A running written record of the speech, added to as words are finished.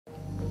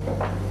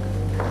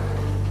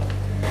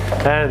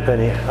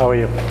Anthony, how are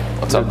you?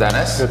 What's up,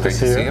 Dennis? Good Great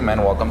to see you,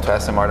 man. Welcome to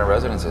Aston Martin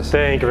Residences.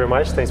 Thank you very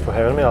much. Thanks for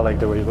having me. I like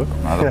the way you look.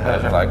 My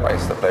pleasure.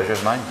 Likewise. The pleasure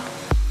is mine.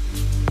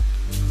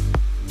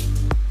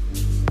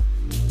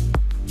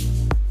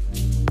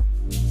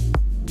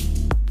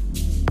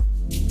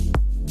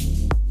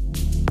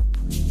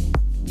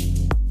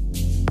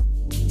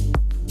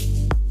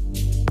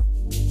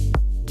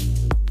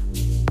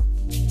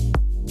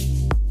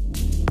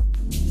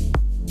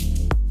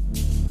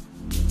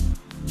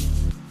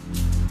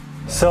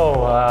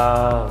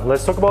 So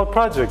let's talk about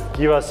project.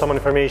 Give us some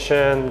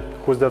information.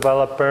 Who's the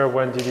developer?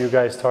 When did you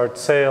guys start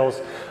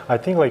sales? I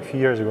think like a few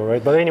years ago,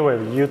 right? But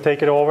anyway, you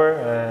take it over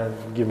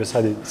and give me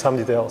some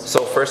details.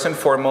 So first and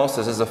foremost,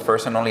 this is the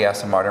first and only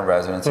Aston Martin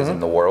Residences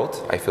in the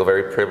world. I feel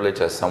very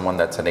privileged as someone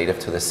that's a native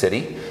to the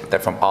city,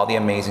 that from all the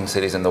amazing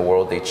cities in the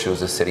world, they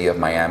choose the city of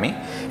Miami.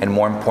 And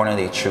more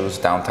importantly, they choose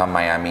downtown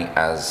Miami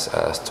as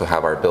to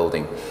have our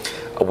building.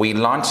 We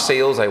launched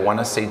sales, I want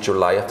to say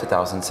July of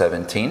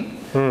 2017.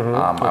 Okay.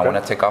 I want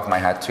to take off my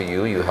hat to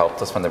you. You helped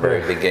us from the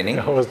very beginning.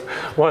 I was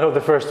one of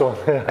the first ones.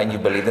 And you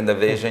believed in the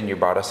vision. You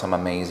brought us some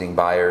amazing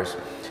buyers.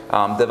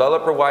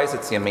 Developer-wise,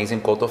 it's the amazing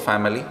Cotto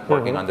family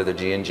working under the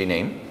G&G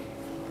name.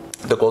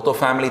 The Cotto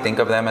family, think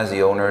of them as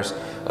the owners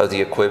of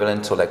the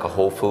equivalent to like a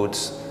Whole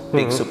Foods,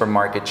 big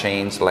supermarket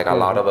chains. Like a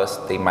lot of us,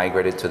 they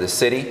migrated to the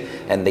city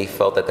and they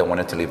felt that they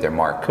wanted to leave their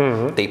mark.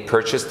 They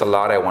purchased a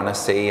lot, I want to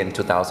say, in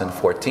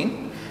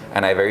 2014.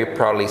 And I very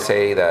proudly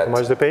say that. How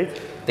much they paid?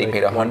 They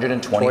paid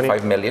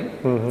 $125 million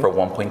for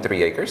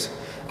 1.3 acres.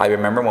 I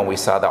remember when we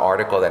saw the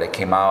article that it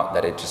came out,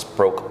 that it just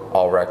broke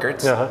all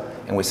records.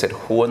 And we said,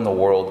 who in the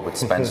world would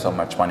spend so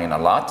much money on a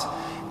lot?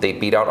 They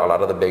beat out a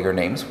lot of the bigger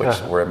names, which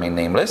were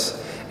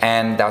nameless.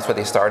 And that's where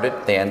they started.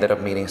 They ended up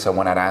meeting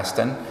someone at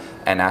Aston,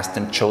 and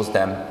Aston chose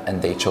them,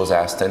 and they chose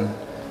Aston.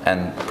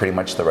 And pretty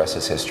much the rest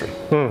is history.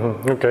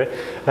 Okay.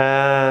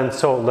 And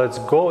so let's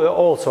go.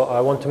 Also,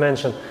 I want to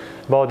mention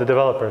about the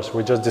developers.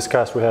 We just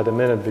discussed, we had a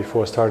minute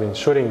before starting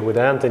shooting with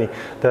Anthony,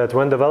 that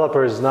when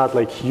developer is not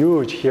like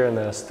huge here in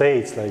the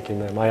States, like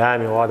in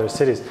Miami or other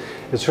cities,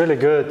 it's really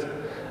good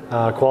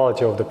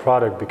quality of the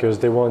product because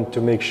they want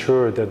to make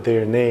sure that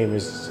their name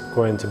is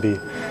going to be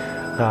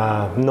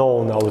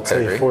known, I would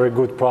say, for a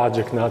good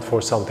project, not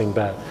for something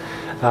bad.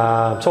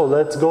 So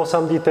let's go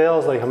some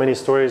details, like how many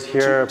stories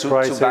here,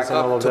 prices and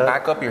all of that. To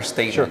back up your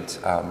statement,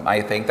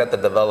 I think that the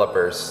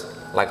developers,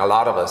 like a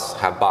lot of us,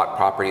 have bought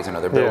properties in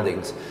other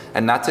buildings.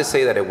 And not to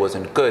say that it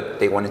wasn't good,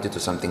 they wanted to do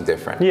something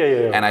different.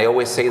 And I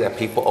always say that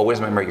people always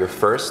remember your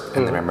first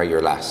and remember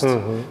your last.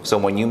 So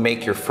when you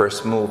make your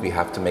first move, you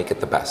have to make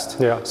it the best.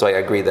 So I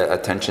agree that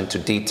attention to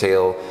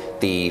detail,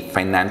 the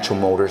financial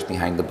motors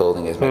behind the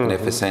building is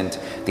magnificent,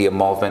 the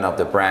involvement of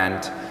the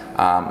brand.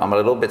 I'm a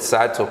little bit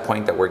sad to a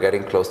point that we're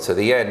getting close to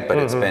the end, but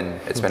it's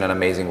been an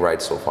amazing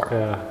ride so far.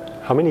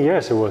 How many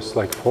years? It was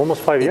like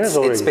almost 5 years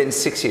already. It's been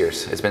 6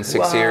 years. It's been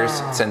 6 years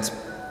since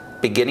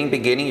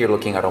beginning. You're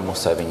looking at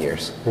almost 7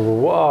 years.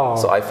 Wow!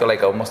 So I feel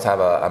like I almost have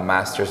a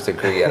master's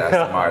degree at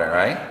Aston Martin,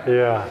 right?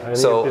 And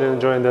you've been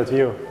enjoying that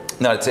view.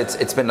 No,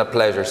 it's been a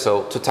pleasure.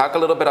 So to talk a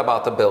little bit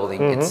about the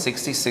building, it's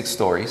 66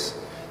 stories.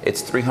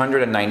 It's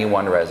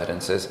 391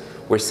 residences.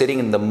 We're sitting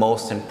in the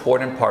most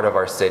important part of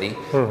our city.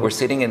 We're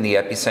sitting in the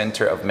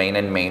epicenter of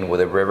Maine where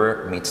the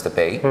river meets the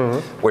bay.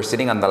 We're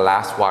sitting on the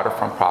last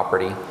waterfront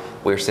property.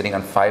 We're sitting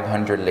on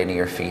 500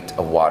 linear feet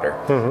of water.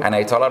 And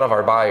I tell a lot of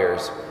our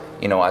buyers,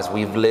 you know, as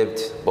we've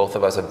lived, both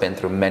of us have been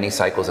through many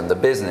cycles in the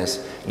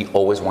business, you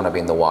always want to be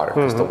in the water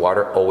because the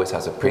water always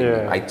has a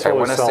premium. I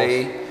want to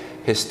say,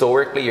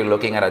 historically, you're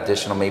looking at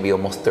additional maybe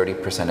almost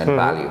 30% in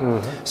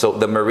value. So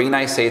the marina,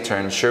 I say, it's our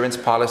insurance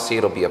policy.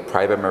 It'll be a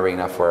private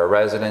marina for our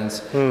residents.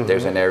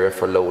 There's an area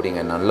for loading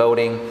and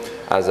unloading.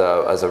 As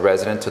a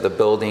resident to the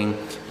building,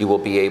 you will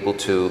be able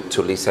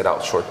to lease it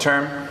out short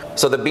term.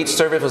 So the beach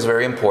service was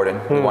very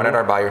important. We wanted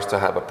our buyers to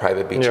have a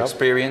private beach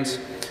experience.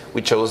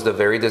 We chose the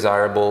very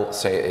desirable,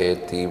 say,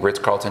 the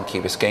Ritz-Carlton Key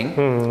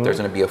Biscayne. There's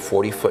going to be a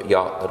 40-foot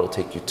yacht that'll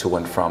take you to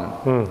and from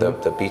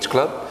the beach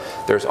club.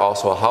 There's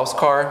also a house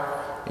car.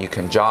 You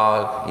can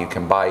jog, you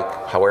can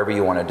bike, however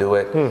you want to do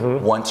it.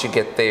 Once you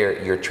get there,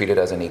 you're treated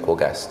as an equal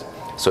guest.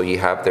 So you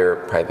have their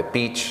private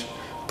beach.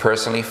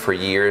 Personally, for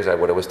years, I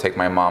would always take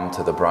my mom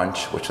to the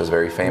brunch, which was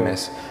very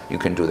famous. You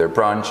can do their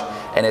brunch,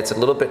 and it's a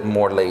little bit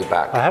more laid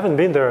back. I haven't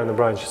been there in the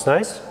brunch. It's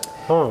nice?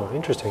 Oh,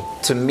 interesting.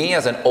 To me,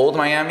 as an old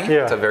Miami,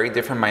 it's a very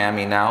different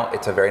Miami now.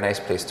 It's a very nice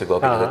place to go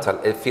because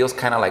it feels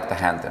kind of like the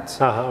Hamptons.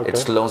 It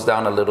slows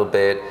down a little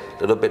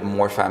bit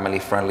more family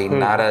friendly,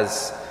 not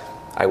as,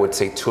 I would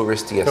say,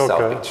 touristy as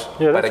South Beach.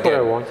 But again, what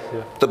I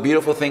want. The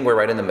beautiful thing, we're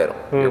right in the middle.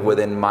 You're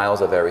within miles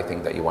of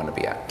everything that you want to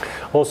be at.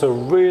 Also,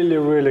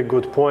 really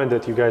good point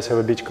that you guys have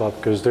a beach club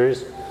because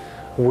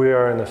we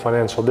are in a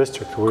financial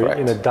district. We're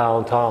in a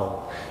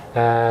downtown,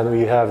 and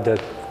we have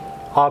that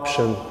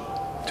option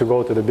to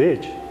go to the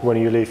beach when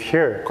you live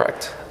here.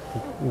 Correct.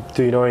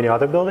 Do you know any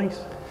other buildings?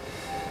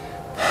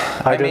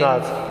 I do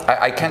not.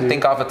 I can't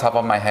think off the top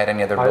of my head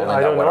any other building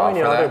that would offer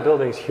that. I don't know any other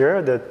buildings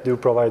here that do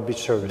provide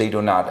beach service. They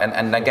do not.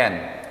 And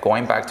again,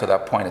 going back to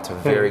that point, it's a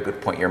very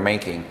good point you're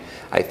making.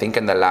 I think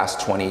in the last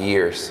 20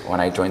 years,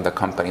 when I joined the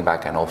company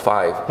back in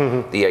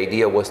 05, the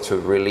idea was to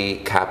really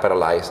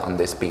capitalize on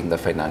this being the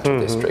financial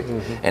district.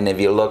 And if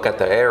you look at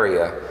the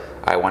area,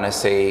 I want to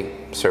say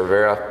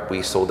Cervera,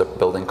 we sold a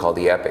building called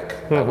the Epic.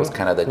 That was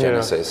kind of the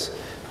genesis.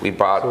 We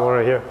bought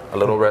a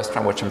little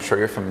restaurant, which I'm sure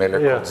you're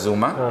familiar, called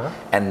Zuma,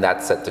 and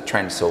that set the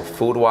trend. So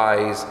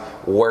food-wise,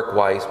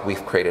 work-wise,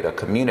 we've created a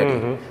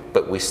community,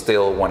 but we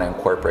still want to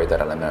incorporate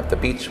that element of the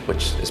beach,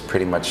 which is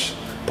pretty much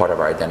part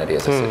of our identity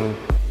as a city.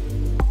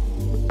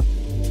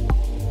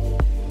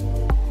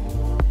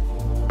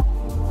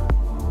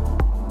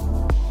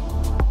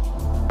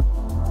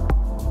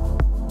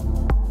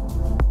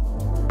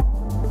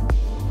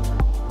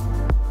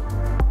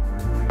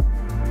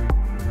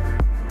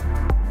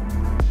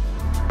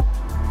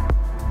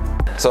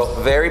 So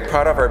very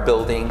proud of our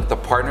building. The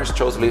partners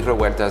chose Luis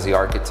Revuelta as the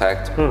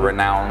architect,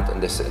 renowned in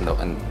this,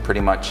 and pretty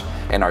much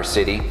in our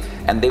city.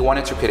 And they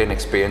wanted to create an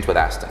experience with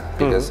Aston,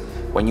 because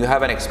when you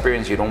have an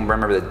experience, you don't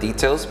remember the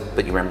details,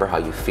 but you remember how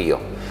you feel.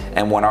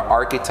 And when our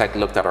architect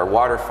looked at our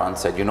waterfront,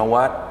 said, you know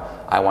what?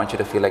 I want you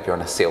to feel like you're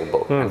on a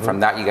sailboat. And from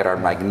that, you get our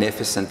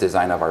magnificent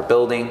design of our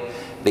building.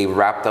 They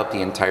wrapped up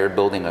the entire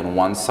building in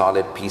one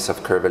solid piece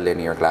of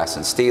curvilinear glass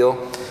and steel.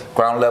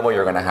 Ground level,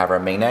 you're gonna have our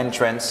main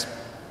entrance.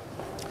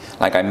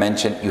 Like I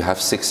mentioned, you have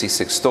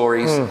 66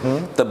 stories.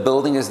 The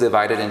building is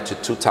divided into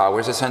 2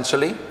 towers,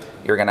 essentially.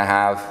 You're gonna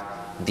have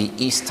the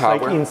east tower.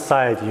 Like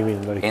inside, you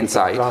mean? Like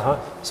inside.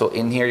 So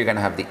in here, you're gonna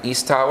have the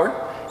east tower,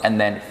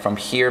 and then from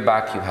here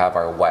back, you have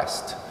our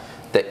west.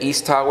 The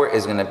east tower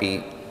is gonna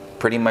be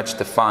pretty much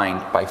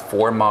defined by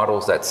 4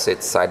 models that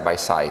sit side by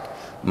side.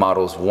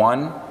 Models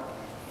 1,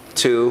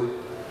 2,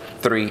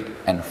 3,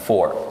 and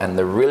 4. And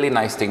the really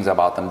nice things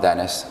about them,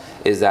 Denis,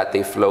 is that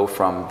they flow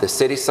from the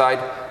city side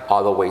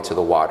all the way to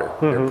the water.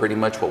 They're pretty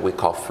much what we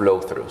call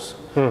flow-throughs.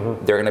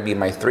 They're gonna be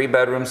my 3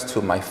 bedrooms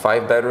to my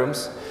 5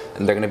 bedrooms,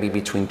 and they're gonna be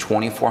between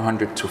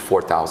 2,400 to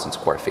 4,000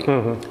 square feet.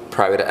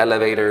 Private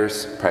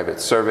elevators, private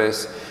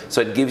service,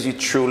 so it gives you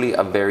truly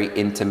a very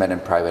intimate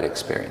and private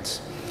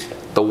experience.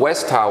 The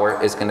west tower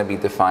is gonna be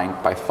defined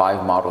by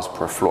 5 models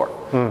per floor.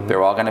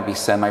 They're all gonna be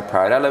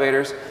semi-private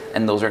elevators,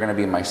 and those are gonna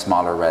be my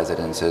smaller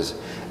residences.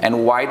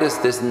 And why does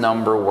this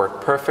number work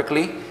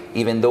perfectly?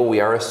 Even though we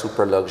are a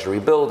super luxury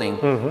building,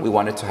 we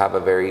wanted to have a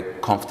very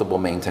comfortable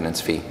maintenance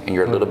fee. And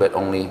you're a little bit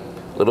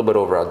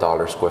over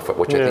 $1 square foot,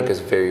 which I think is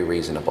very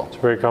reasonable. It's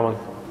very common.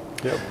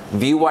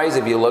 View-wise,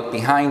 if you look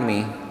behind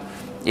me,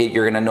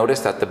 you're gonna notice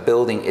that the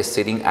building is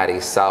sitting at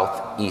a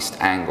southeast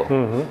angle.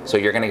 So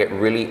you're gonna get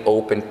really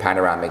open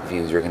panoramic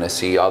views. You're gonna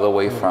see all the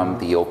way from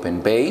the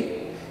open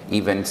bay,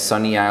 even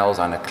sunny isles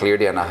on a clear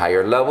day on a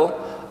higher level,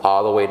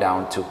 all the way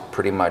down to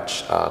pretty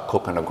much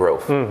Coconut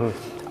Grove.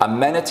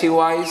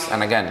 Amenity-wise,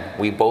 and again,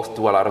 we both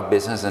do a lot of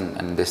business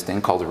in this thing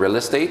called real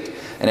estate,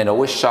 and it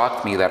always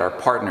shocked me that our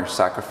partners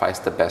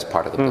sacrificed the best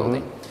part of the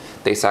building.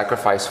 They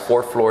sacrificed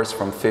 4 floors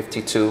from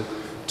 52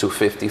 to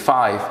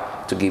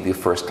 55 to give you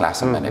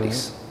first-class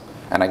amenities.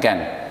 And again,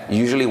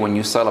 usually when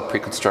you sell a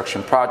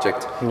pre-construction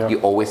project, you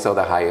always sell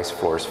the highest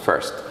floors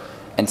first.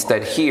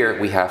 Instead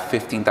here, we have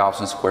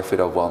 15,000 square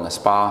feet of wellness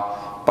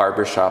spa,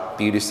 barbershop,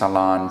 beauty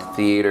salon,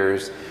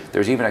 theaters.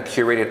 There's even a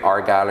curated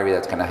art gallery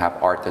that's gonna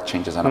have art that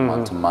changes on a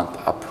month-to-month,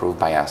 approved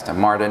by Aston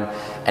Martin.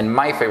 And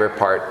my favorite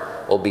part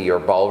will be your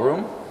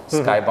ballroom,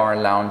 Sky Bar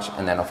and Lounge,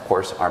 and then of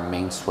course our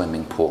main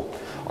swimming pool.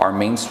 Our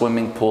main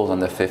swimming pool is on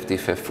the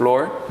 55th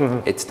floor.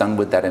 It's done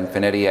with that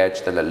infinity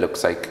edge that it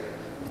looks like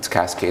it's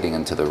cascading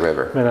into the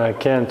river. And I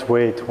can't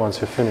wait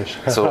once you finish.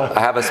 So I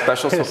have a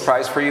special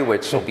surprise for you,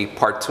 which will be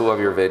part 2 of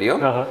your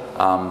video.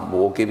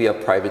 We'll give you a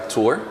private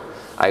tour.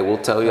 I will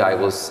tell you, I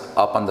was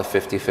up on the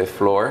 55th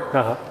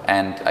floor,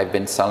 and I've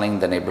been selling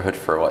the neighborhood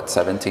for what,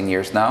 17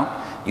 years now.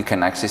 You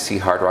can actually see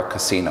Hard Rock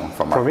Casino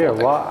from our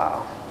building.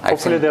 Wow.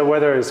 Hopefully the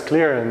weather is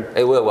clear and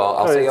it will. Well,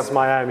 I'll say it's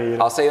Miami. You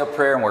know? I'll say a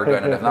prayer and we're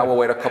good. And if not, we'll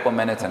wait a couple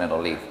minutes and it'll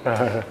leave.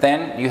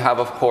 Then you have,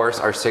 of course,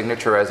 our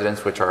signature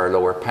residence, which are our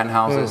lower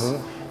penthouses.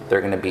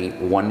 They're going to be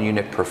 1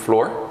 unit per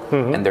floor,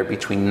 and they're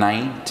between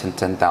 9 to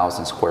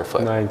 10,000 square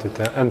foot. 9 to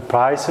 10. And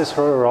prices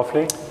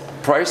roughly?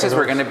 Prices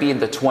were going to be in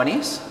the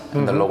 20s,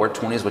 in the lower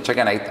 20s, which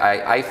again,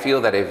 I feel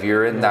that if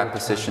you're in that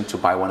position to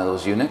buy one of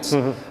those units,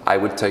 I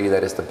would tell you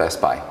that it's the best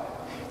buy.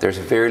 There's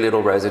very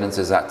little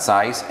residences that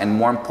size, and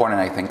more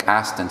important, I think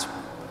Aston's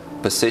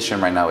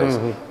position right now is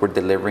we're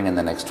delivering in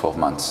the next 12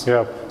 months.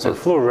 Yeah, so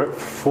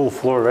full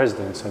floor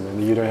residence. I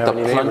mean, you don't have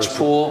any The plunge neighbors.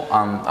 pool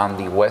on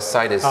the west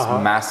side is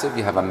massive.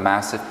 You have a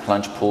massive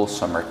plunge pool,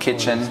 summer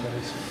kitchen.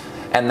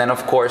 And then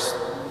of course,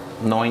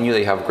 knowing you,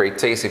 they have great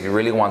taste. If you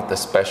really want the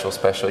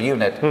special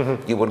unit,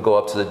 you would go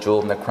up to the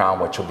Jewel in the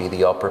Crown, which will be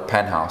the upper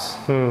penthouse.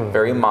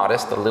 Very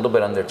modest, a little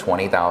bit under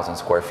 20,000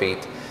 square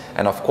feet.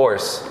 And of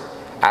course,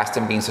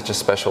 Aston being such a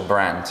special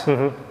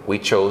brand, we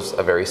chose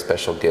a very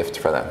special gift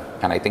for them.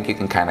 And I think you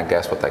can kind of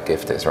guess what that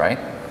gift is, right?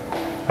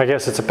 I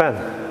guess it's a pen.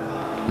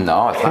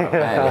 No, it's not a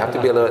pen. You have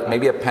to be a little,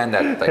 maybe a pen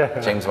that,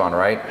 like James Bond,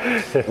 right?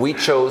 We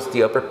chose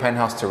the upper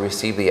penthouse to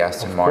receive the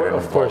Aston Martin.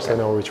 Of course, I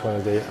know which one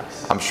it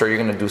is. I'm sure you're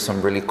going to do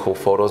some really cool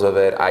photos of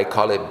it. I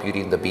call it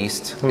Beauty and the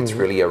Beast. It's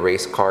really a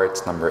race car.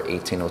 It's number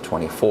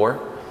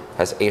 18024.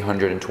 Has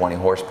 820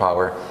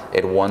 horsepower.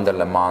 It won the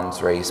Le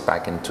Mans race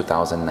back in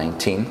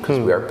 2019 because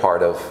we are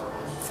part of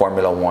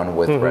Formula One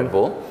with Red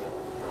Bull.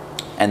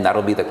 And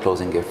that'll be the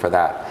closing gift for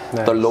that.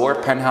 Nice. The lower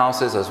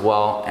penthouses as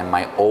well, and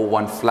my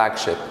 01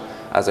 flagship.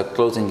 As a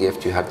closing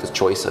gift, you have the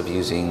choice of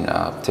using,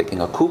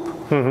 taking a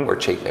coupe or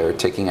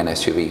taking an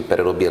SUV, but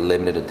it'll be a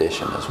limited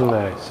edition as well.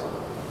 Nice.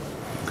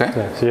 Okay.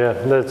 Nice. Yeah,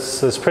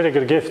 that's a pretty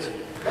good gift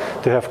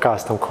to have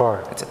custom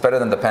car. It's better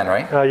than the pen,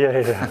 right?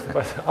 Yeah.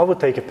 But I would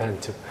take a pen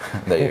too.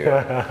 There you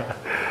go.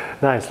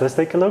 Nice. Let's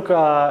take a look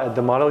at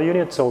the model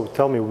unit. So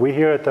tell me, we're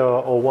here at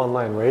the 01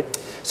 line, right?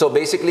 So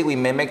basically, we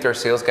mimicked our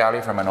sales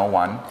gallery from an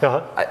 01.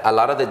 A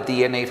lot of the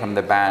DNA from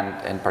the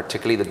brand, and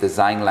particularly the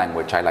design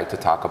language I like to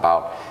talk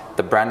about,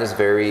 the brand is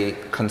very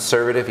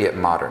conservative yet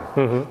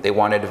modern. They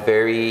wanted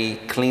very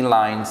clean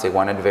lines. They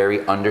wanted very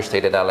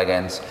understated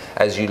elegance.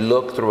 As you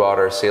look throughout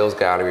our sales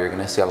gallery, you're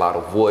going to see a lot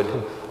of wood,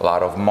 a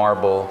lot of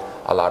marble,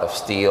 a lot of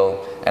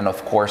steel, and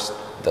of course,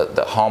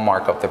 the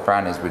hallmark of the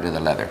brand is really the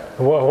leather.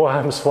 Well,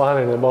 I'm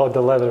smiling about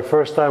the leather.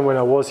 First time when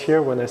I was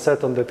here, when I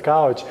sat on that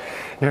couch,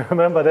 you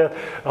remember that?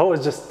 I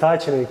was just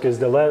touching it because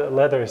the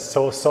leather is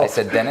so soft. I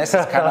said, Dennis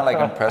is kind of like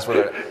impressed with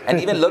it.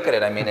 And even look at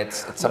it. I mean,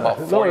 it's about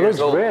 4 years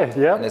old. Great,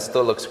 yeah. And it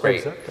still looks great.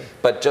 Exactly.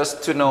 But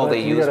just to know,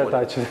 they use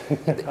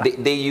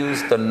they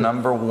use the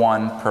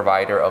 #1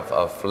 provider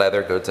of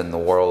leather goods in the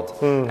world.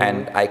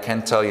 And I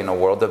can tell you, in a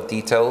world of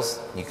details,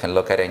 you can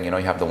look at it and you know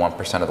you have the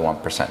 1% of the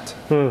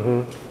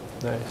 1%.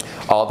 Nice.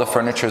 All the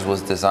furniture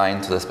was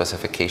designed to the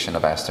specification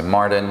of Aston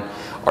Martin.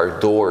 Our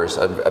doors,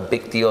 a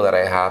big deal that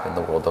I have in the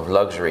world of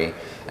luxury,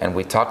 and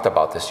we talked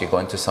about this, you go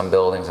into some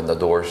buildings and the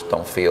doors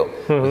don't feel.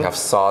 We have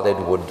solid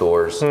wood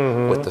doors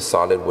with the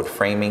solid wood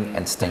framing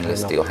and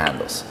stainless steel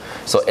handles.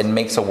 So it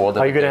makes a world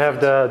of difference. Are you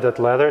going to have that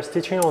leather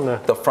stitching on the...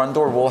 The front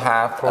door will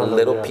have a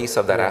little piece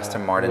of that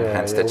Aston Martin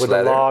hand-stitched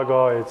leather. With the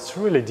logo, it's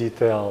really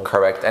detailed.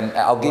 Correct, and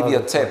I'll give you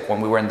a tip.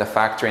 When we were in the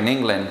factory in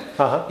England,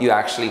 you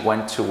actually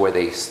went to where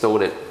they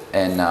stowed it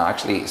in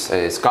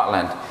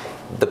Scotland.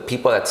 The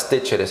people that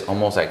stitch it is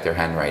almost like their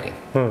handwriting.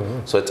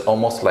 So it's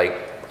almost like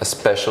a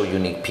special,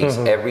 unique piece.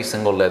 Every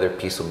single leather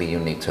piece will be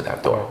unique to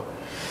that door.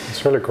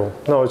 It's really cool.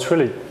 No, it's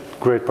really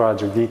great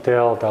project,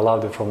 detailed. I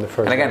loved it from the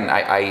first. And again,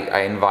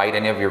 I invite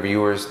any of your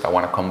viewers that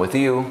want to come with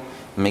you,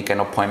 make an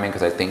appointment,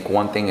 because I think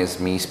one thing is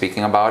me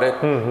speaking about it,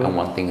 and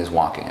one thing is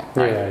walking it.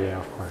 Right? Yeah,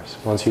 of course.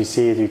 Once you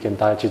see it, you can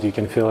touch it, you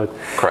can feel it.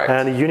 Correct.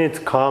 And the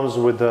unit comes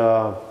with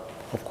the,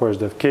 of course,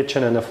 the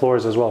kitchen and the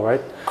floors as well,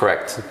 right?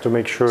 Correct. So to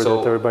make sure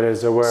that everybody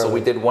is aware. So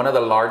we did one of the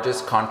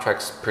largest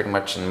contracts pretty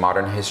much in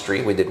modern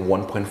history. We did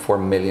 1.4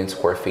 million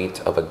square feet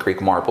of a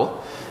Greek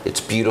marble. It's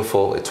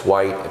beautiful, it's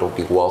white, it'll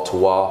be wall to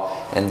wall.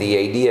 And the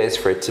idea is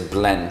for it to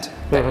blend,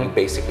 that you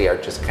basically are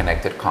just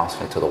connected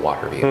constantly to the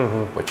water view,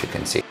 which you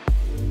can see.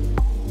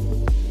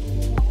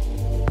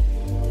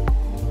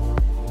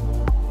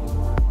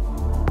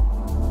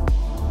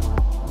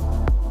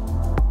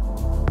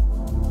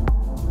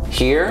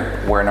 Here,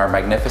 we're in our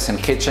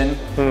magnificent kitchen.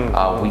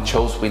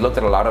 We looked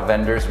at a lot of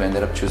vendors. We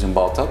ended up choosing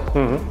Baltub.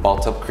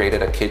 Baltub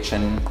created a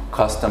kitchen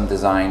custom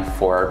designed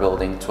for our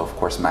building to, of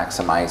course,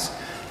 maximize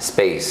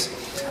space.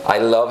 I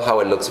love how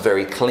it looks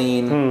very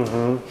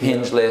clean,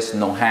 hingeless,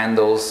 no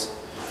handles.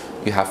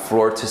 You have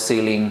floor to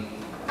ceiling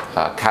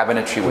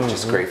cabinetry, which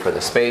is great for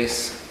the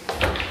space.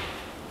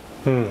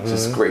 This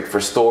is great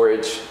for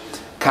storage.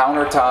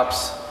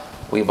 Countertops.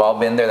 We've all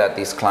been there that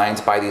these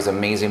clients buy these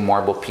amazing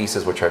marble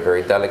pieces, which are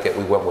very delicate.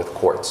 We went with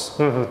quartz.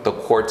 The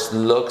quartz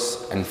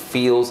looks and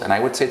feels, and I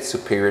would say it's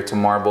superior to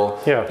marble.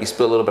 You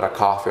spill a little bit of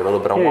coffee, a little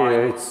bit of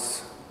wine,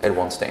 it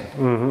won't stain.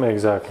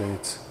 Exactly,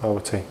 I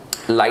would say.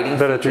 Lighting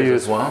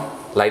features as well.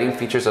 Lighting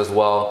features as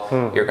well.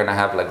 You're gonna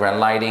have like grand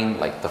lighting,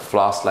 like the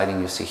floss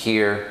lighting you see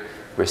here,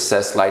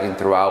 recessed lighting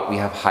throughout. We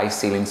have high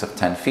ceilings of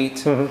 10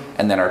 feet,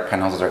 and then our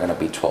penthouses are gonna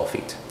be 12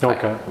 feet.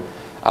 Okay.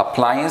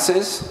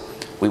 Appliances.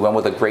 We went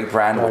with a great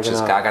brand, which is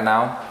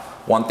Gaggenau.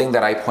 One thing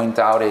that I point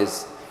out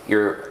is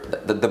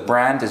the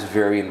brand is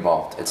very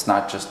involved. It's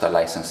not just the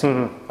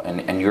licensing,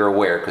 and you're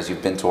aware because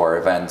you've been to our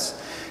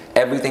events.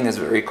 Everything is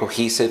very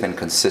cohesive and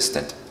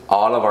consistent.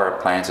 All of our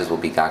appliances will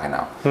be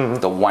Gaggenau.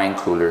 The wine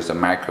coolers, the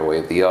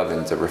microwave, the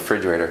ovens, the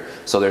refrigerator.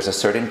 So there's a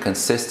certain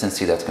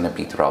consistency that's going to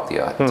be throughout the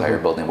entire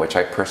building, which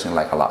I personally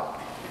like a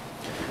lot.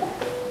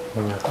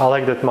 I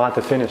like that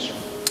matte finish.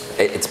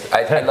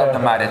 I love the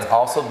matte. It's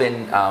also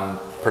been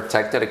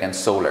protected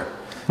against solar.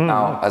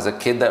 Now, as a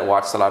kid that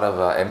watched a lot of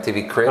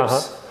MTV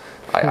Cribs,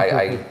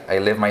 I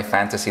live my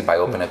fantasy by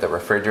opening the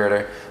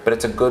refrigerator, but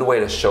it's a good way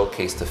to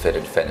showcase the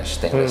fitted finish.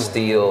 Stainless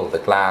steel, the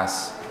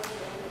glass,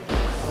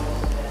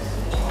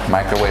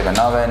 microwave and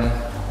oven.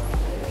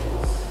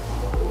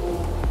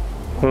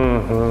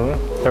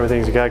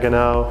 Everything's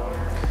Gaggenau.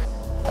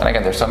 And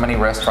again, there's so many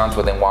restaurants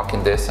within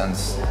walking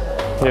distance.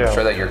 I'm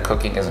sure that your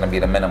cooking is going to be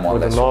the minimum.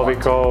 With the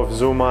Novikov,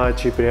 Zuma,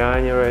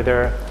 Cipriani right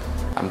there.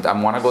 I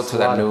want to go to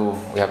that new,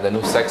 we have the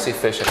new sexy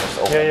fish that just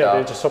opened up.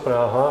 They just opened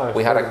up.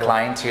 We had a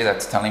client here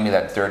that's telling me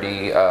that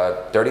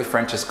Dirty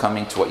French is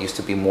coming to what used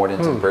to be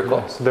Mordens and Brickell.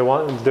 Yes. The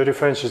one, Dirty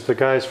French is the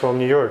guys from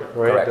New York,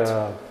 right?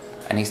 Correct.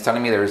 And he's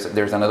telling me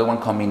there's another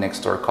one coming next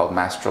door called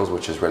Mastro's,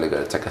 which is really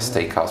good. It's like a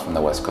steakhouse from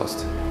the West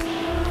Coast.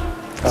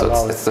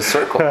 So it's the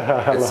circle.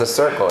 It's the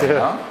circle, you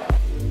know?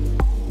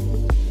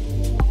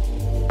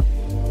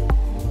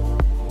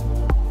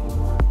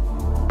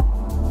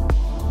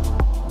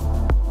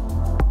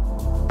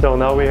 So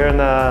now we're here in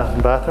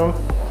the bathroom.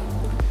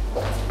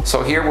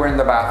 So here we're in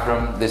the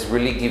bathroom. This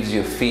really gives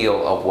you a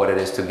feel of what it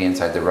is to be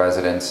inside the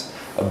residence.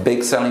 A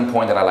big selling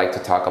point that I like to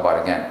talk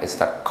about again is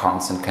that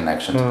constant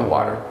connection to the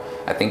water.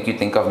 I think you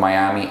think of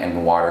Miami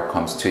and water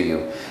comes to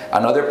you.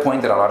 Another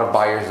point that a lot of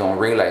buyers don't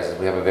realize is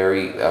we have a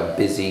very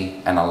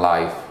busy and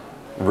alive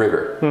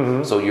river.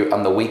 So you're,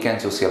 on the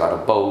weekends you'll see a lot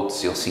of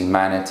boats, you'll see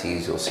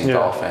manatees, you'll see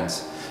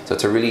dolphins. So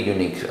it's a really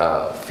unique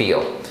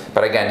feel.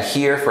 But again,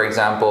 here, for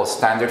example,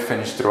 standard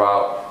finish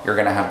throughout. You're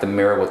gonna have the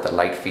mirror with the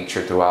light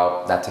feature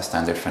throughout. That's a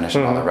standard finish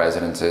in all the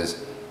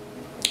residences.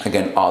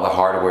 Again, all the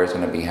hardware is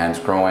gonna be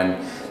hand-grown.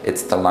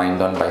 It's the line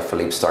done by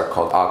Philippe Stark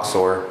called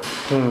Oxor.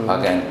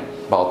 Again,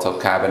 Balto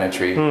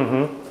cabinetry.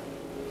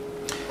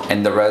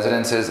 And the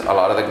residences, a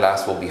lot of the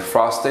glass will be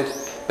frosted,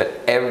 but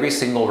every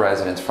single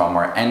residence from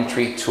our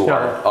entry to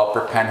our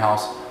upper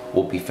penthouse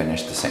will be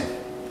finished the same.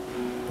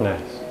 Nice.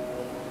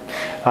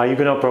 You're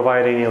gonna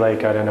provide any,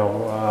 like, I don't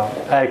know,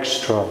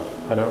 extra,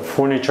 I don't know,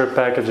 furniture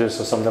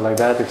packages or something like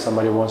that if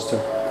somebody wants to?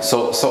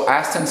 So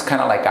Aston's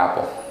kind of like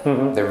Apple.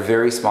 They're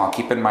very small.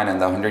 Keep in mind, in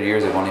the 100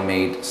 years, they've only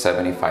made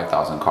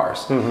 75,000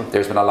 cars.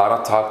 There's been a lot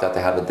of talk that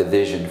they have a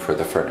division for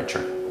the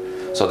furniture.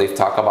 So they've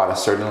talked about a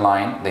certain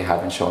line. They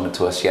haven't shown it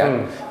to us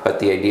yet. But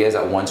the idea is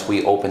that once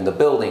we open the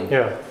building,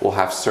 we'll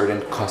have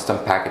certain custom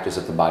packages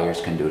that the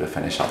buyers can do to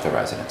finish out their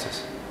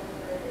residences.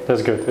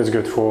 That's good. It's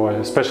good for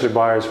especially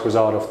buyers who's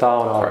out of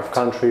town, out of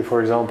country, for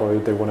example.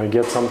 If they want to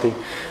get something,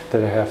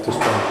 then they have to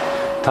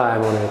spend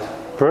time on it.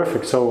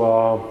 Perfect.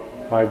 So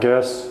I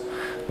guess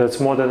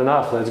that's more than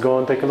enough. Let's go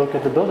and take a look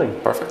at the building.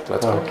 Perfect.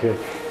 Let's go. Okay.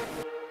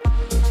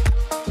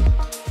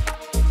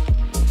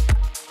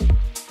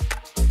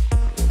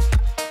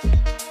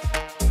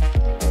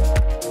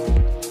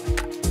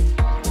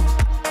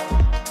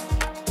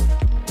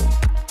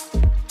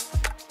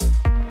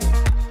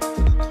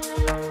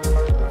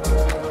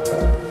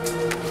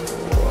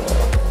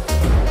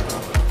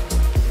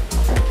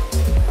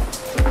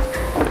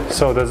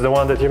 So that's the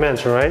one that you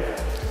mentioned, right?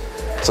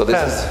 So this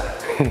is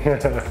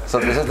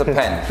the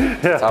pen.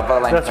 That's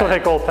what I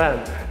call pen.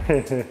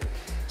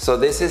 So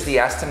this is the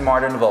Aston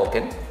Martin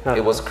Vulcan.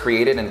 It was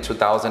created in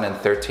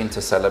 2013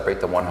 to celebrate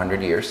the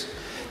 100 years.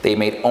 They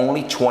made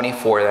only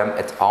 24 of them.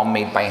 It's all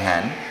made by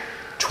hand.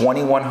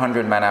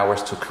 2,100 man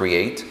hours to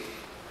create.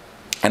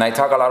 And I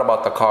talk a lot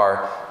about the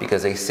car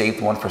because they saved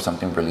one for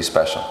something really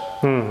special.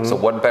 So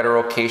what better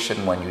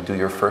occasion when you do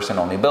your first and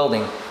only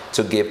building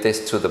to give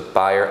this to the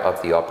buyer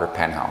of the upper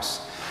penthouse.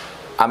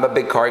 I'm a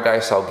big car guy,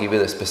 so I'll give you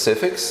the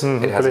specifics.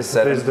 It has a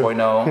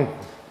 7.0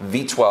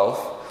 V12.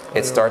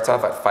 It starts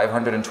off at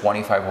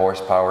 525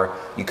 horsepower.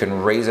 You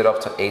can raise it up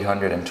to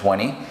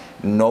 820.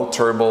 No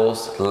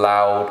turbos,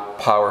 loud,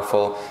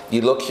 powerful.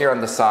 You look here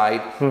on the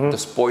side, the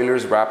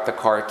spoilers wrap the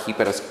car, keep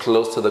it as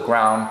close to the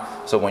ground,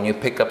 so when you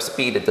pick up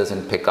speed, it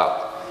doesn't pick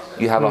up.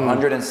 You have a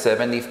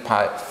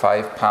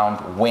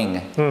 175-pound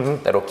wing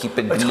that'll keep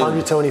it glued.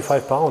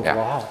 175 pounds,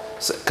 wow.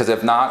 Because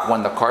if not,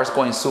 when the car's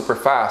going super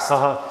fast,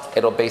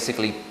 it'll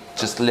basically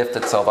just lift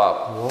itself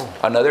up.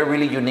 Another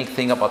really unique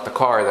thing about the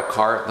car,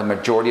 the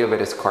majority of it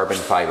is carbon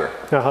fiber.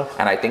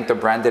 And I think the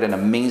brand did an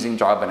amazing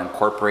job in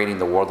incorporating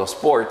the world of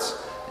sports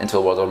into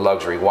the world of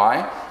luxury.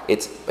 Why?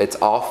 It's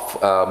all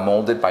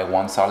molded by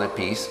one solid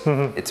piece.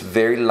 It's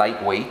very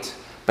lightweight,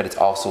 but it's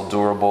also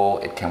durable.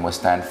 It can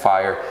withstand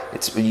fire.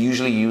 It's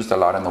usually used a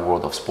lot in the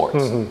world of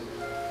sports.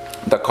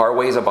 The car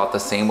weighs about the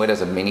same weight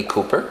as a Mini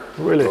Cooper,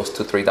 close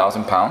to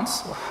 3,000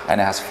 pounds, and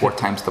it has 4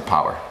 times the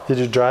power. Did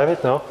you drive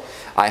it? No?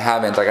 I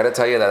haven't. I got to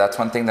tell you that's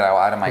one thing that I'll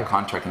add in my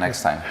contract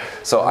next time.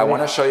 So I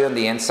want to show you on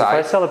the inside.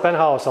 If I sell a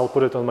penthouse, I'll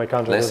put it on my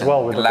contract as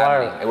well with the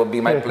fire. It will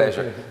be my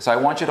pleasure. So I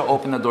want you to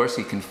open the door so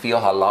you can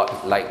feel how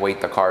lightweight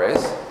the car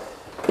is.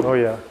 Oh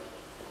yeah.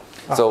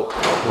 So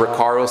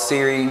Recaro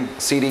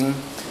seating.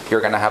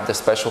 You're going to have the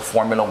special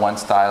Formula 1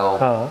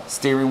 style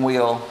steering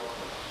wheel.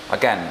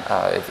 Again,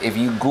 if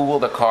you Google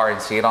the car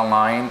and see it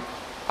online,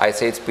 I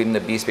say it's Beauty and the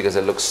Beast because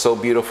it looks so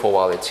beautiful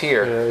while it's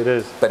here. Yeah, it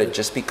is. But it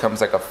just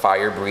becomes like a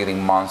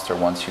fire-breathing monster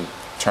once you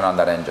turn on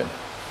that engine.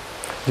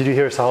 Did you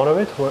hear a sound of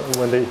it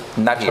when they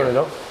turn it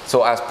up?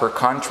 So as per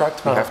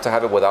contract, we have to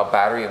have it without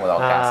battery and without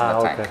gas in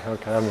the tank.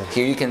 Okay. I mean,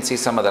 here you can see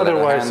some of the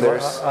leather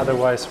handlers.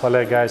 Otherwise,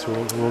 Valet guys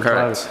will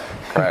Correct.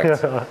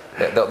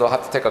 They'll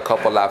have to take a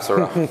couple laps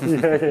around. You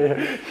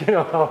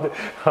know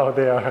how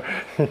they are.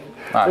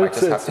 I might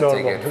just have to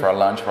take it for a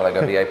lunch for like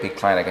a VIP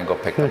client. I can go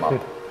pick them up.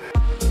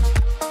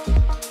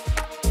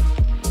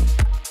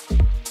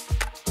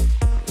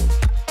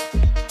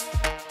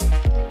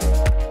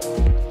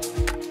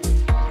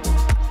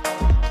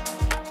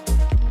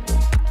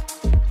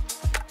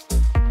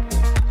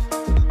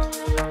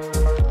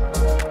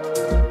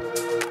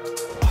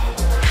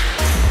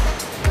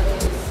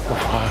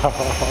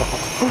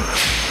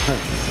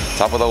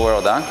 top of the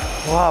world, huh?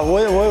 Wow,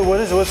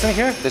 what's in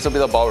here? This will be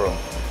the ballroom.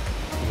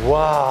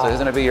 Wow. So this is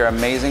gonna be your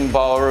amazing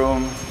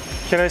ballroom.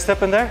 Can I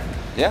step in there?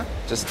 Yeah,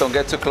 just don't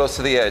get too close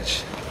to the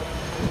edge.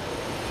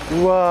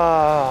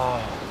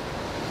 Wow.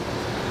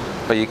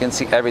 But you can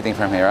see everything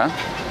from here, huh?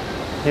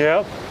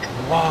 Yep.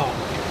 Wow.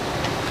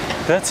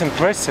 That's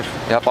impressive.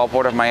 Yep, all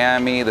Port of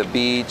Miami, the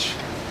beach,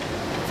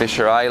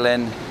 Fisher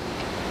Island.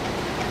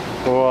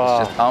 Wow.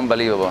 It's just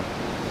unbelievable.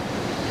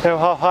 And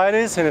how high it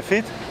is in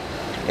feet?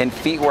 In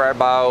feet, we're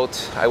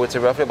about, I would say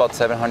roughly about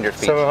 700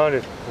 feet.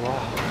 700.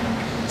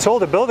 Wow. So all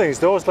the buildings,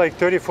 those like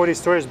 30, 40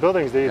 stories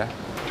buildings, they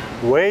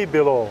way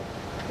below.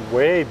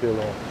 Way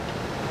below.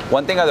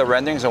 One thing are the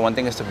renderings and one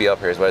thing is to be up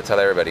here is what I tell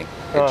everybody.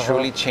 It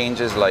truly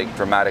changes like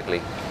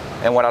dramatically.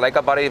 And what I like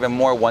about it even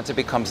more, once it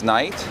becomes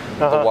night,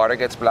 the water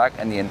gets black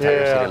and the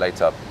entire city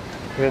lights up.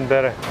 Even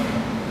better.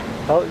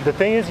 Well, the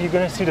thing is, you're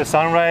gonna see the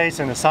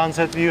sunrise and the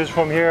sunset views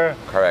from here.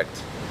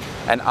 Correct.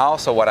 And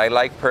also what I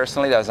like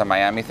personally, that's a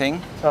Miami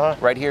thing,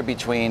 right here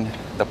between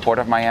the Port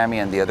of Miami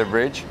and the other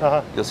bridge,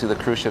 you'll see the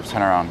cruise ships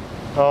turn around.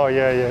 Oh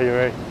yeah, you're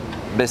right.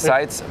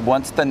 Besides,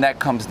 once the net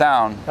comes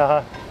down,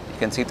 you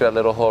can see through that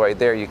little hole right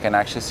there, you can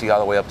actually see all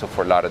the way up to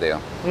Fort Lauderdale.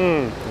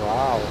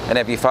 Wow. And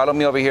if you follow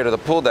me over here to the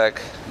pool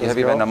deck, you have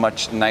even a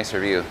much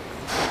nicer view.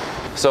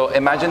 So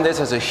imagine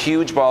this as a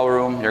huge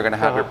ballroom. You're gonna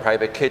have your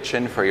private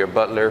kitchen for your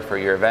butler, for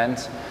your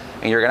events,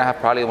 and you're gonna have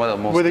probably one of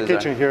the most— With a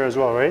kitchen here as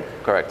well, right?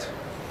 Correct.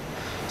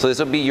 So this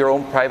will be your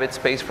own private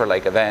space for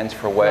like events,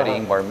 for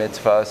wedding or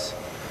mitzvahs,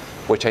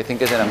 which I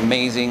think is an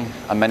amazing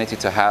amenity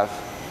to have.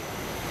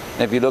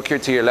 And if you look here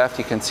to your left,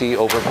 you can see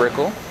over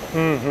Brickell.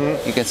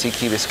 You can see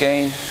Key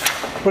Biscayne.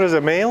 What is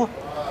it, mail?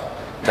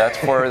 That's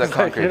for the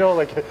concrete. Like, you know,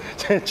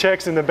 like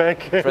checks in the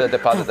bank. For the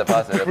deposit.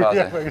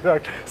 Yeah,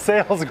 exactly.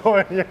 Sales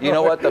going. You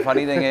know what the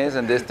funny thing is,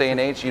 in this day and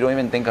age, you don't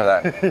even think of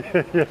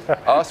that.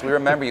 Us, we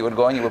remember you would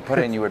go and you would put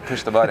it and you would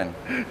push the button.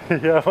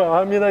 Yeah, well,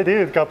 I mean, I did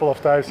it a couple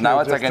of times. Now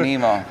it's like an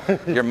email.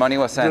 Your money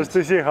was sent. Just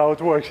to see how it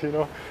works, you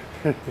know.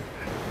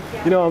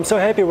 You know, I'm so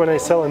happy when I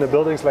sell in the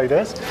buildings like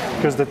this,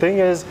 because the thing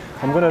is,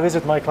 I'm going to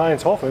visit my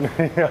clients often.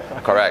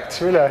 Correct.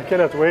 Really, I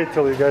cannot wait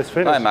till you guys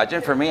finish. No,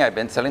 imagine for me, I've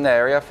been selling the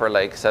area for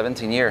like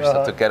 17 years.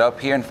 So to get up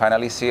here and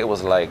finally see it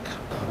was like,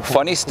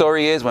 funny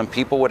story is when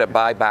people would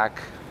buy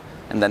back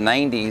in the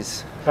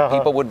 90s,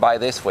 people would buy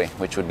this way,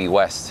 which would be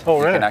west. Oh,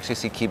 really? You can actually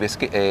see Key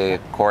Biscayne,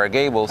 Coral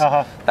Gables.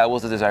 That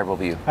was the desirable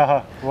view.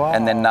 Wow.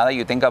 And then now that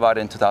you think about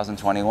it in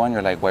 2021,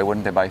 you're like, why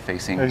wouldn't they buy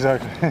facing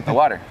the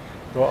water?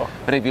 Wow.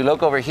 But if you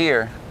look over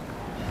here,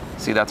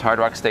 see that's Hard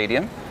Rock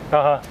Stadium?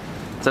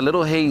 It's a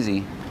little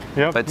hazy,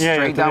 but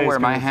straight down where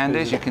my hand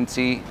is, you can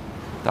see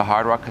the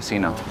Hard Rock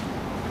Casino.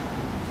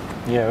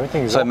 Yeah,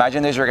 everything is So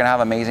imagine this, you're gonna have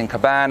amazing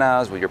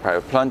cabanas with your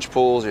private plunge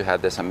pools, you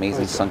have this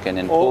amazing sunken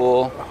in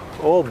pool.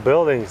 All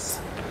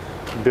buildings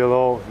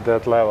below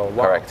that level.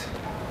 Wow. Correct.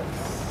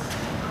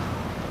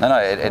 No,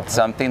 it's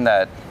something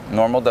that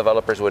normal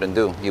developers wouldn't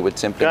do. You would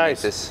simply make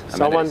this amenities.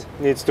 Someone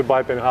needs to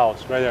buy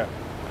penthouse right there.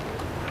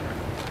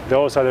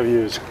 Those are the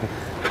views.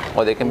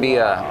 Well, they can be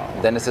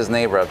Denis's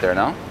neighbor up there,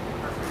 no?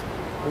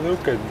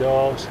 Look at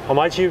those. How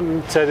much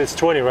you said it's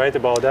 20, right?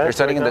 About that? They're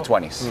starting in the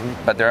 20s,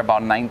 but they're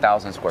about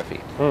 9,000 square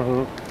feet.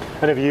 And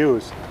the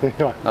views.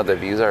 No, the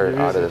views are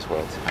out of this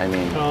world. I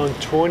mean,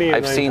 20 and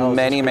I've seen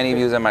many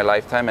views in my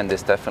lifetime, and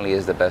this definitely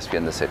is the best view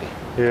in the city.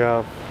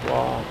 Yeah.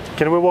 Wow.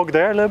 Can we walk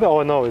there a little bit?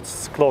 Oh no,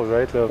 it's closed,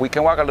 right? We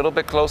can walk a little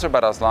bit closer,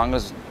 but as long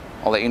as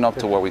I'll let you know up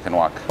to where we can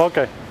walk.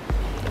 Okay.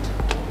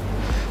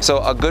 So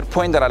a good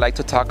point that I like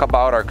to talk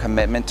about our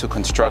commitment to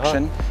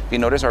construction. If you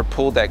notice our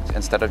pool deck,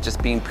 instead of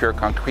just being pure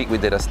concrete, we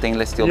did a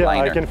stainless steel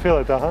liner. Yeah, I can feel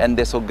it. And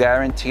this will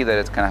guarantee that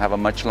it's going to have a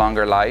much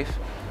longer life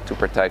to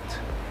protect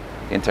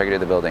the integrity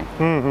of the building.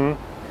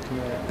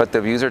 But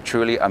the views are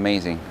truly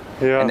amazing.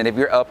 And then if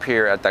you're up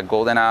here at that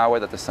golden hour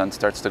that the sun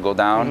starts to go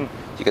down,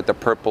 you get the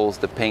purples,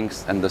 the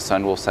pinks, and the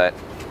sun will set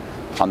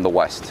on the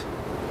west.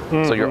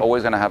 So you're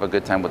always going to have a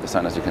good time with the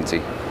sun, as you can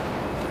see.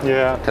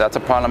 Yeah. Because that's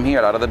a problem here.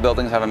 A lot of the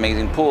buildings have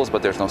amazing pools,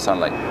 but there's no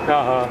sunlight.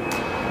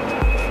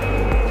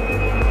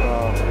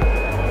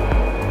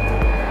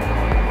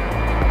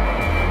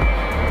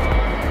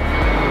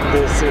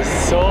 This is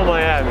so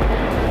Miami.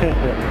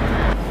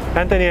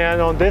 Anthony,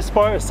 and on this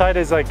side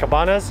is like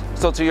cabanas?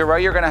 So to your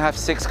right, you're going to have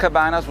 6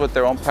 cabanas with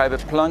their own private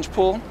plunge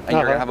pool, and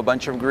you're going to have a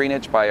bunch of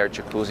greenage by our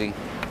jacuzzi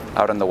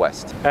out on the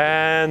west.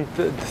 And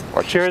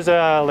here's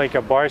like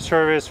a bar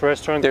service,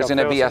 restaurant. There's going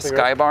to be a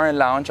sky bar and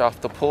lounge off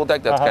the pool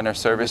deck that's going to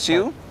service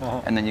you,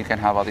 and then you can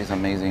have all these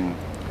amazing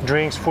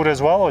drinks, food as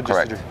well, or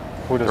just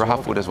food as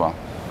well? Food as well.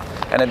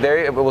 And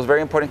it was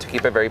very important to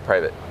keep it very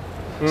private.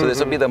 So this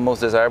will be the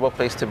most desirable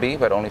place to be,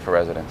 but only for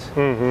residents.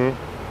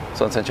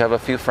 So since you have a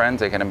few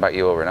friends, they can invite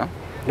you over now.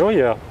 Oh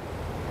yeah.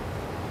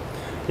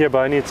 Yeah, but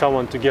I need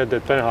someone to get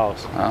that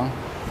penthouse. Oh.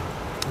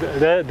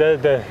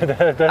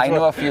 I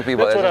know a few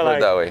people that just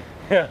live that way.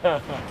 Yeah.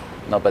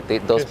 No, but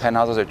those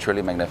penthouses are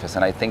truly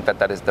magnificent. I think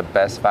that is the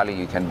best value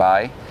you can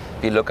buy.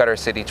 If you look at our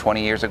city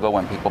 20 years ago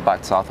when people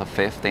bought south of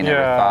 5th, they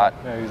never thought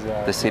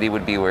the city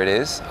would be where it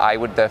is. I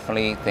would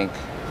definitely think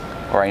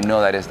or I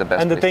know that is the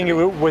best. And the place thing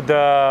to be. with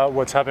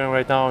what's happening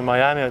right now in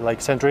Miami,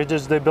 like St.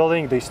 Regis, they're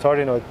building, they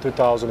started in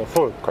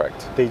 2004.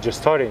 Correct. They just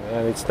starting,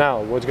 and it's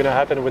now. What's going to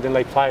happen within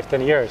like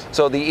 5-10 years?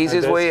 So the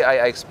easiest way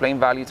I explain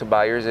value to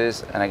buyers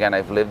is, and again,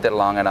 I've lived it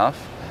long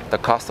enough, the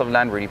cost of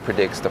land really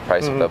predicts the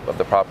price of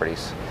the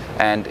properties.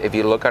 And if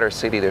you look at our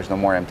city, there's no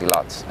more empty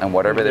lots. And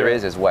whatever there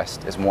is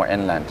west, is more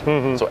inland.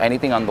 So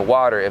anything on the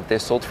water, if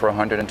this sold for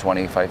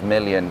 125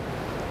 million,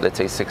 let's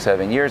say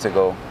 6-7 years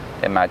ago,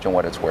 imagine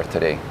what it's worth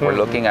today. We're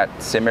looking at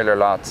similar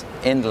lots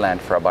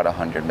inland for about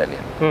 100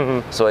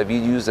 million. So if you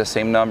use the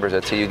same numbers,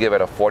 let's say you give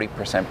it a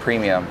 40%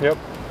 premium,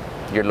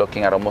 you're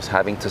looking at almost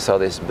having to sell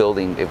this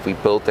building, if we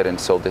built it and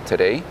sold it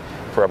today,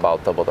 for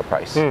about double the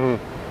price.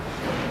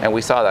 And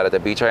we saw that at the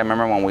beach. I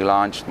remember when we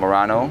launched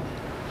Murano,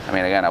 I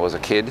mean, again, I was a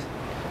kid,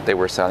 they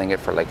were selling it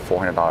for like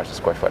 $400 a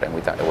square foot, and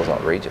we thought it was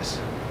outrageous.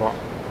 Wow.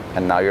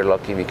 And now you're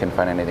lucky if you can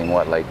find anything,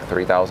 what, like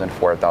 3,000,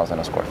 4,000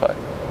 a square foot.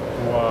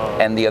 Wow.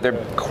 And the other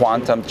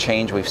quantum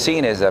change we've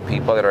seen is that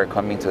people that are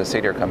coming to the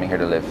city are coming here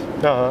to live.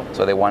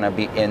 So they want to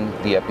be in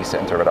the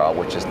epicenter of it all,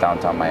 which is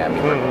downtown Miami.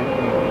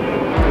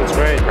 That's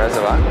great.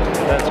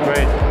 That's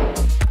great.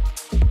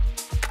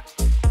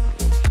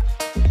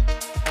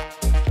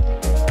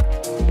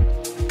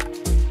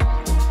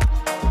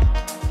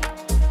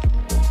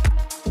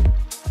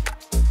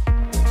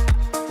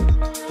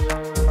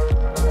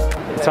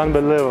 It's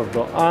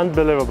unbelievable,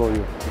 unbelievable.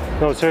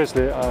 No,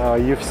 seriously,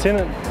 you've seen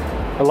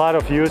a lot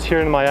of views here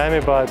in Miami,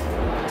 but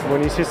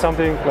when you see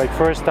something like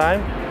first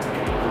time,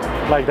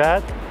 like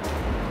that,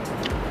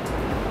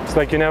 it's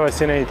like you never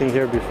seen anything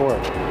here before.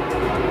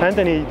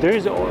 Anthony,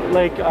 there's,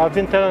 like I've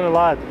been telling a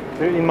lot,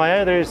 in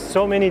Miami there is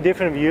so many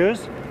different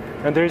views,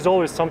 and there is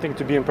always something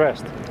to be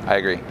impressed. I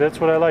agree. That's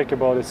what I like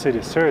about the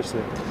city,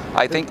 seriously.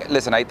 I think,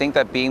 listen, I think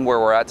that being where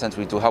we're at, since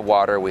we do have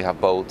water, we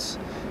have boats,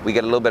 we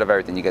get a little bit of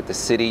everything. You get the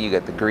city, you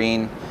get the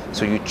green,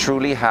 so you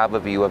truly have a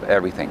view of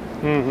everything.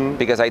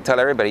 Because I tell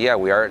everybody, yeah,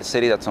 we are a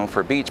city that's known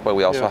for beach, but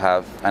we also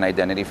have an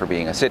identity for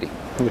being a city.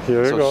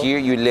 Here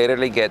you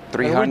literally get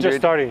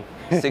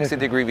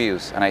 360-degree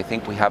views, and I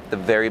think we have the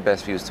very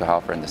best views to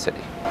offer in the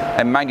city.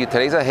 And mind you,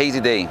 today's a hazy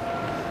day.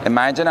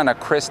 Imagine on a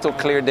crystal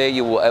clear day,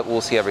 you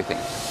will see everything.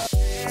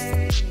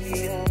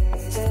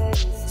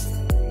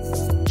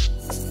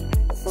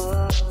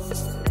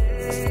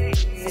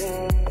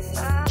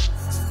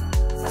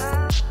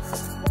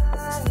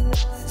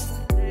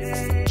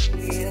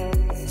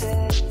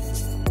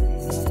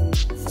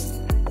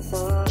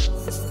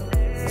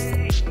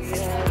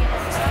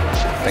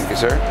 Thank you,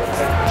 sir.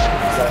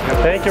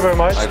 Thank you very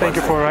much. Thank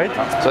you for a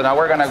ride. So now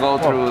we're going to go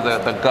through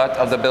the gut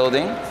of the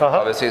building.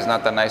 Obviously, it's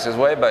not the nicest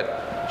way,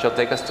 but she'll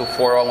take us to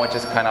 401, which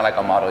is kind of like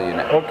a model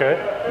unit. Okay.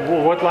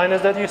 What line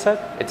is that you said?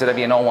 It's going to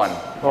be an 01.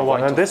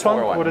 01. And this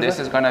one? What is this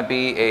is going to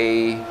be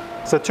a...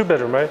 It's a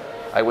 2-bedroom, right?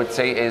 I would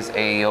say is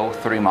a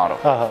 03 model.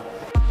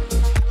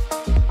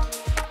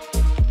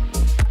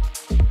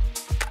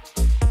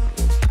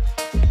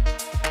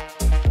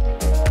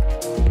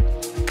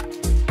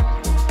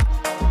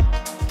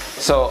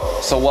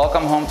 So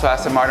welcome home to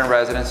Aston Martin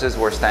Residences.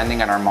 We're standing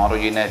in our model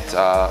unit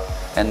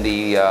in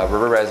the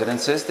River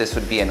Residences. This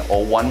would be an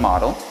 01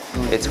 model.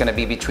 It's going to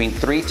be between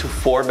 3 to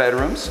 4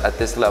 bedrooms at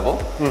this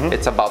level.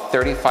 It's about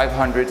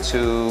 3,500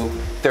 to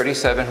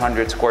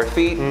 3,700 square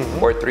feet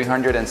or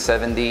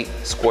 370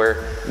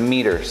 square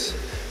meters.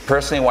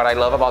 Personally, what I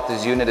love about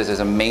this unit is this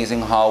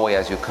amazing hallway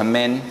as you come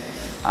in.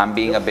 I'm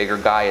being a bigger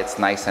guy, it's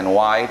nice and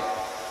wide.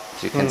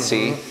 As you can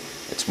see,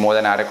 it's more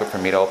than adequate for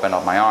me to open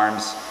up my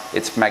arms.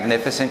 It's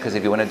magnificent because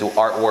if you want to do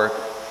artwork,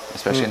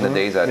 especially in the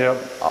days that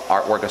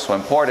artwork is so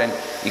important,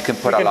 you can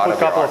put a lot of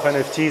your couple of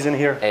NFTs in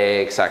here.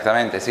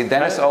 Exactamente. See,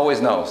 Dennis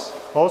always knows.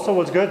 Also,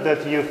 what's good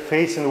that you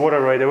face in the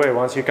water right away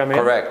once you come in.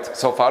 Correct.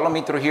 So follow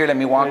me through here. Let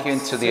me walk you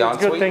into the ensuite.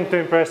 It's a good thing to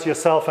impress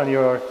yourself and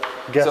your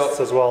guests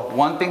as well.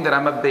 One thing that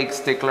I'm a big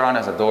stickler on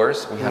is the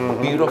doors. We have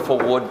beautiful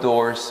wood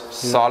doors,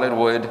 solid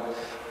wood,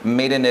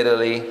 made in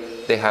Italy.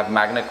 They have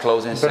magnet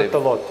closing.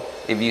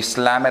 If you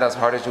slam it as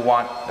hard as you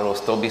want, it will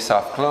still be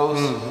soft close.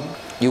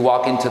 You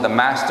walk into the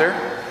master,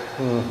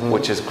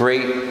 which is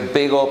great.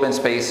 Big open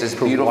spaces,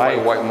 beautiful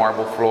white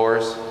marble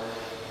floors.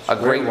 A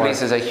great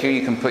place is that here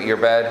you can put your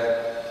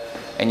bed,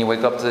 and you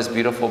wake up to this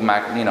beautiful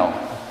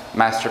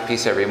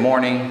masterpiece every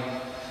morning.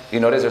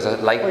 You notice there's a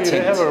light tint.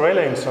 You have a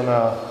railings on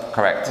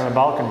the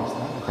balconies.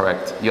 No?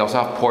 Correct. You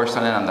also have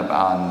porcelain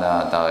on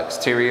the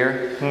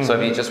exterior. So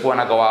if you just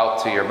want to go out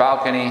to your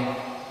balcony,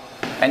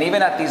 and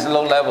even at these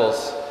low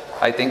levels,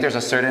 I think there's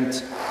a certain...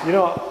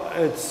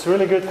 it's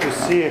really good to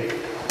see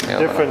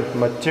different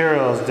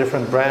materials,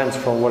 different brands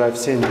from what I've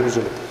seen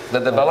usually. The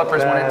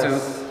developers wanted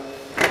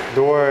to...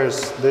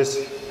 Doors,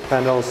 this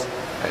panels.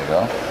 There you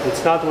go.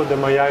 It's not what the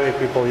Miami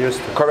people used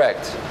to.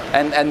 Correct.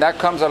 And that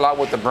comes a lot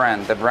with the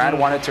brand. The brand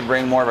wanted to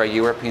bring more of a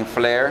European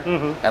flair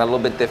and a little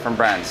bit different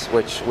brands,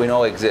 which we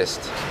know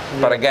exist.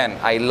 But again,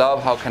 I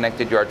love how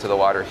connected you are to the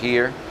water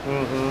here.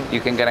 You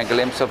can get a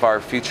glimpse of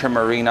our future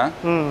marina,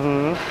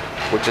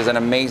 which is an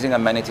amazing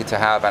amenity to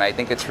have. And I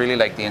think it's really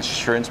like the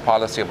insurance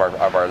policy of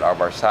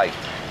our site.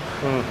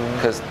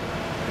 Because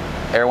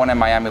Everyone in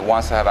Miami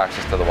wants to have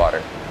access to the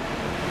water.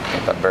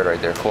 Get that bird right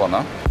there, cool,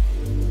 no?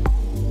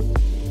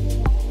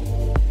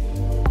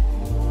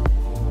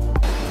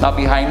 Now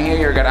behind here,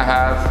 you're gonna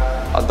have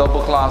a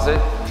double closet.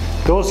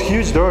 Those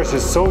huge doors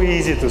is so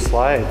easy to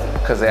slide.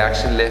 Because they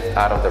actually lift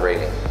out of the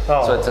railing.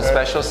 Oh, so it's a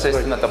special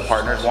system that the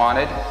partners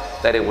wanted,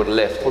 that it would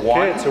lift.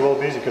 Okay, it's a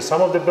little easy, because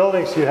some of the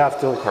buildings you have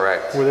to,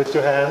 correct, with it two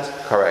hands,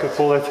 correct, to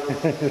pull it.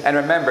 And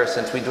remember,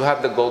 since we do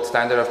have the gold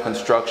standard of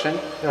construction,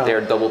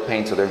 they're double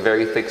pane, so they're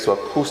very thick, so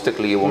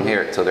acoustically you won't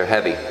hear it, so they're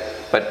heavy.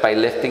 But by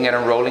lifting it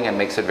and rolling, it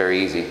makes it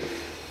very easy.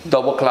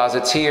 Double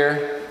closets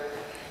here.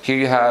 Here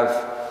you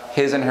have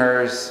his and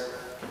hers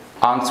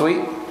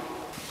ensuite.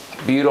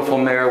 Beautiful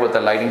mirror with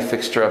the lighting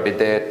fixture, a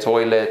bidet,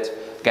 toilet,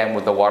 again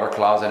with the water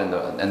closet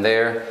in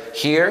there.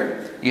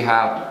 Here you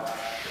have,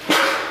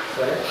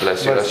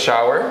 bless you, a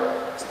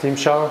shower. Steam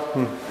shower.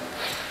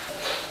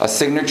 A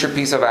signature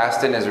piece of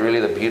Aston is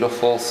really the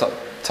beautiful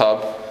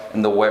tub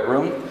in the wet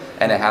room,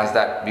 and it has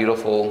that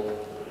beautiful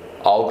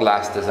all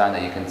glass design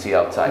that you can see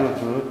outside,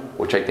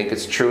 which I think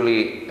is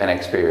truly an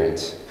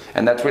experience.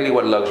 And that's really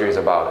what luxury is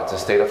about. It's a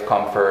state of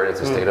comfort,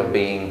 it's a state of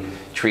being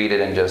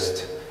treated, and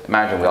just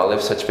imagine, we all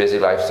live such busy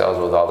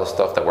lifestyles with all the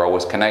stuff that we're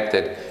always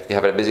connected. You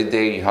have a busy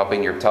day, you hop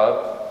in your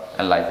tub,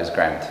 and life is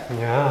grand.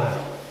 Yeah.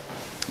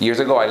 Years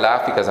ago, I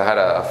laughed because I had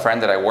a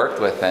friend that I worked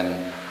with,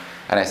 and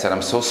I said,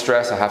 I'm so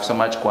stressed, I have so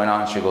much going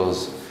on. She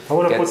goes, I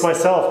want to put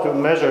myself to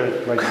measure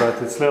it like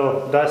that. It's a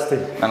little dusty.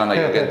 No,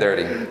 you'll get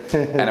dirty.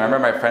 And I remember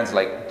my friends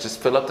like, just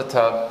fill up the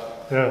tub,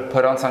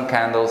 put on some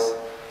candles,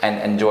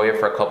 and enjoy it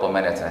for a couple of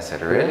minutes. And I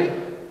said, really?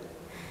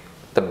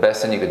 The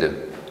best thing you could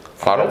do.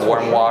 Pot of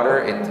warm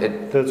water.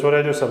 That's what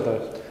I do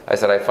sometimes. I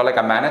said, I felt like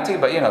a manatee,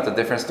 but you know, it's a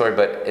different story,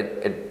 but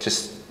it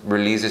just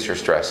releases your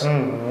stress.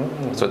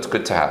 So it's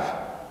good to have.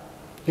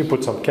 You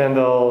put some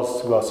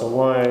candles, glass of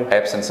wine.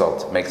 Epsom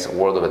salt makes a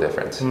world of a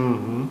difference.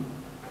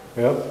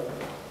 Yep.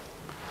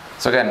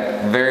 So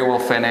again, very well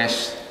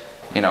finished,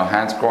 you know,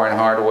 hand scoring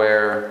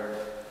hardware,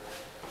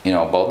 you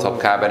know,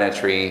 bolt-up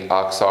cabinetry.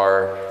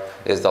 Oxar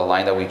is the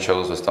line that we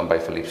chose, was done by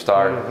Philippe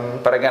Starr.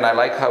 But again, I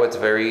like how it's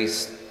very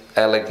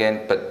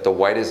elegant, but the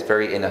white is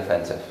very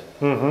inoffensive.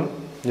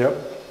 Yep.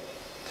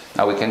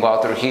 Now we can go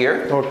out through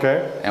here.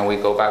 Okay. And we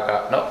go back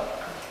up. No,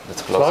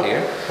 let's close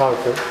here.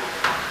 Okay.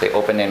 They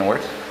open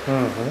inward.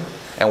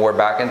 And we're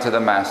back into the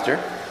master.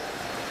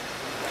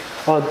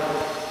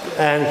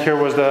 And here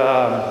was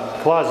the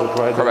closet,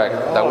 right? Correct.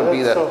 That would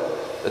be the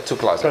two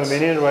closets.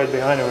 Convenient, right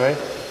behind it, right?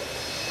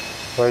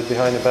 Right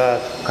behind the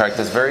bath. Correct.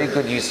 It's very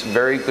good use,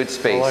 very good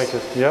space. I like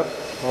it. Yep.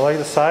 I like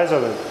the size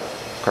of it.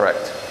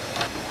 Correct.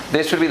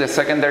 This should be the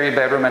secondary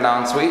bedroom and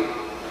ensuite.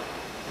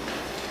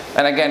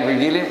 And again, we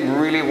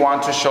really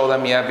want to show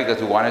them, because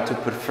we wanted to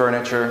put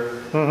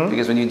furniture.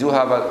 Because when you do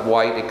have a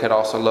white, it could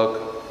also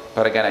look.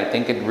 But again, I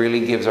think it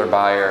really gives our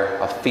buyer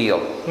a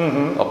feel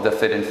of the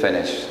fit and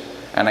finish.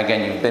 And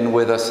again, you've been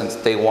with us since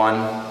day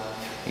one.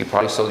 You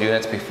probably sold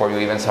units before you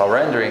even saw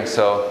rendering.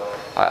 So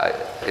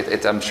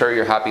I'm sure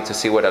you're happy to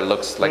see what it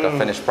looks like, a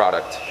finished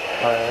product.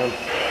 I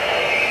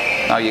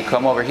am. Now you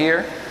come over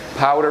here,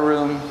 powder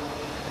room,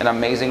 an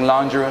amazing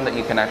laundry room that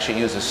you can actually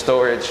use as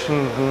storage.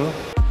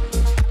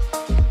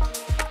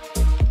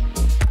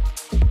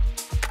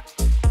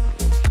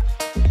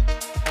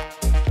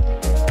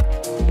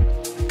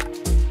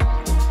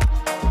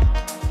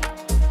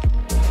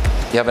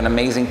 You have an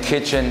amazing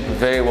kitchen,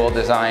 very well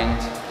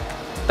designed,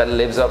 that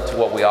lives up to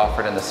what we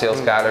offered in the sales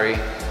gallery.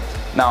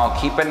 Now,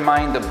 keep in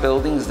mind the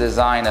building's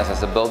design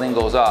as the building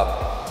goes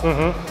up.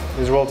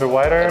 This will be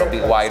wider? It'll be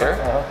wider.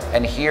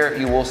 And here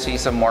you will see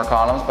some more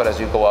columns, but as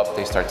you go up,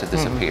 they start to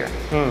disappear.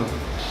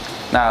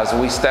 Now, as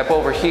we step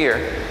over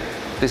here,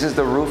 this is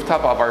the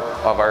rooftop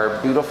of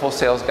our beautiful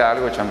sales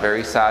gallery, which I'm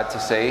very sad to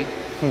say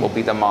will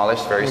be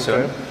demolished very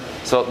soon.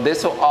 So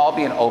this will all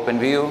be an open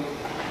view.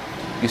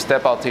 You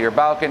step out to your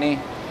balcony,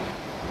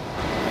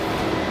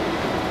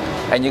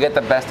 and you get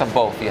the best of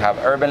both. You have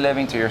urban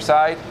living to your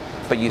side,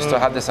 but you still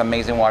have this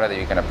amazing water that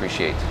you can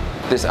appreciate.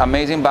 This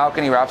amazing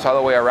balcony wraps all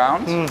the way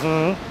around.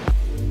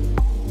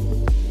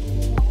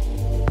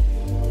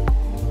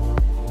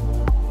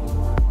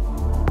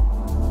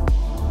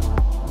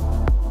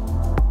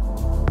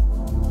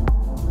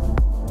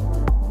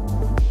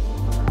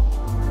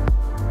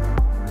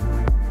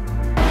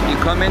 You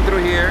come in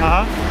through here,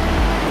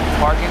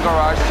 parking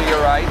garage to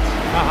your right,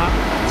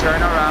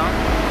 turn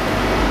around.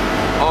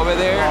 Over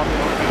there,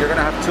 you're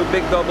gonna have two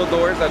big double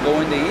doors that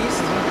go in the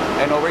east,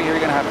 and over here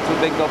you're gonna have two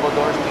big double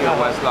doors to your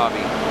west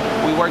lobby.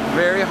 We worked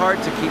very hard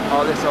to keep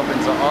all this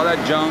open, so all that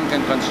junk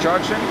and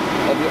construction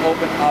will be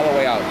open all the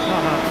way out.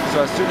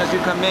 So as soon as you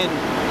come in,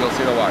 you'll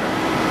see the water.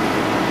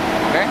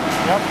 Okay?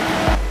 Yep.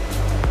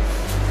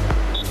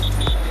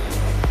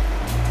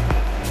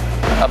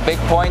 A big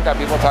point that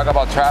people talk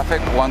about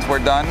traffic, once we're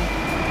done,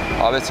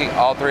 obviously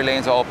all three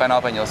lanes will open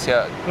up and you'll see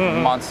a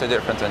monster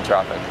difference in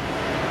traffic.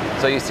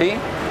 So you see,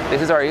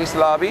 this is our east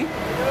lobby.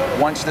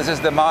 Once this is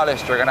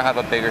demolished, we're gonna have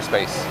a bigger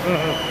space.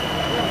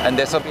 And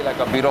this will be like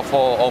a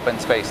beautiful open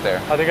space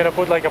there. Are they gonna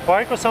put like a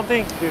park or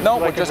something? No,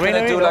 like we're just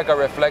gonna do like a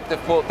reflective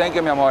pool. Thank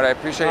you, mi amor, I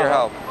appreciate your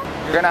help.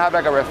 You're gonna have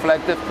like a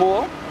reflective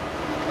pool,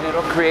 and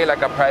it'll create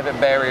like a private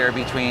barrier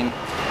between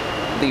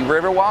the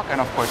riverwalk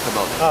and of course the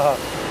building.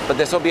 But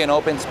this will be an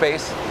open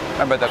space.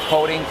 Remember, the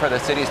coding for the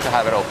city is to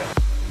have it open.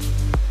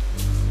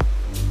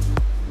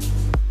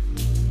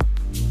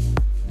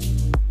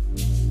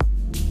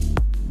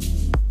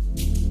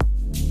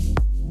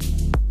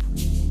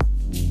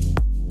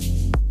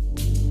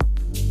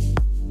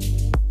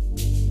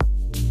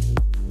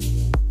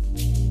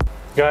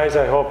 Guys,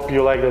 I hope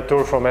you like the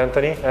tour from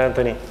Anthony.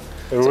 Anthony,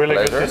 really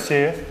good to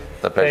see you.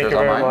 The pleasure is all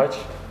all mine. Thank you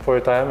very much for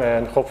your time,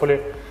 and hopefully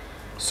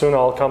soon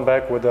I'll come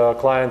back with a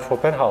client for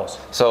Penthouse.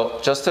 So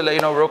just to let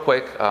you know real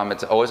quick,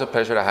 it's always a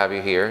pleasure to have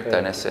you here.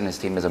 Dennis and his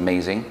team is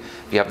amazing.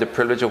 If you have the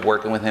privilege of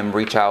working with him,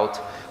 reach out.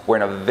 We're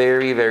in a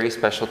very, very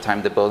special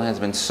time. The building has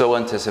been so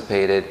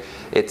anticipated.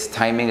 Its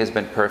timing has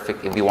been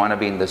perfect. If you want to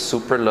be in the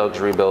super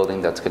luxury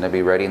building that's going to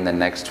be ready in the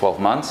next 12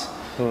 months,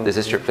 this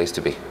is your place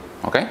to be,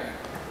 okay?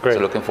 Great. So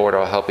looking forward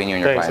to helping you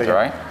and your clients, all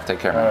right? Take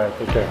care. All right,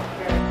 take care.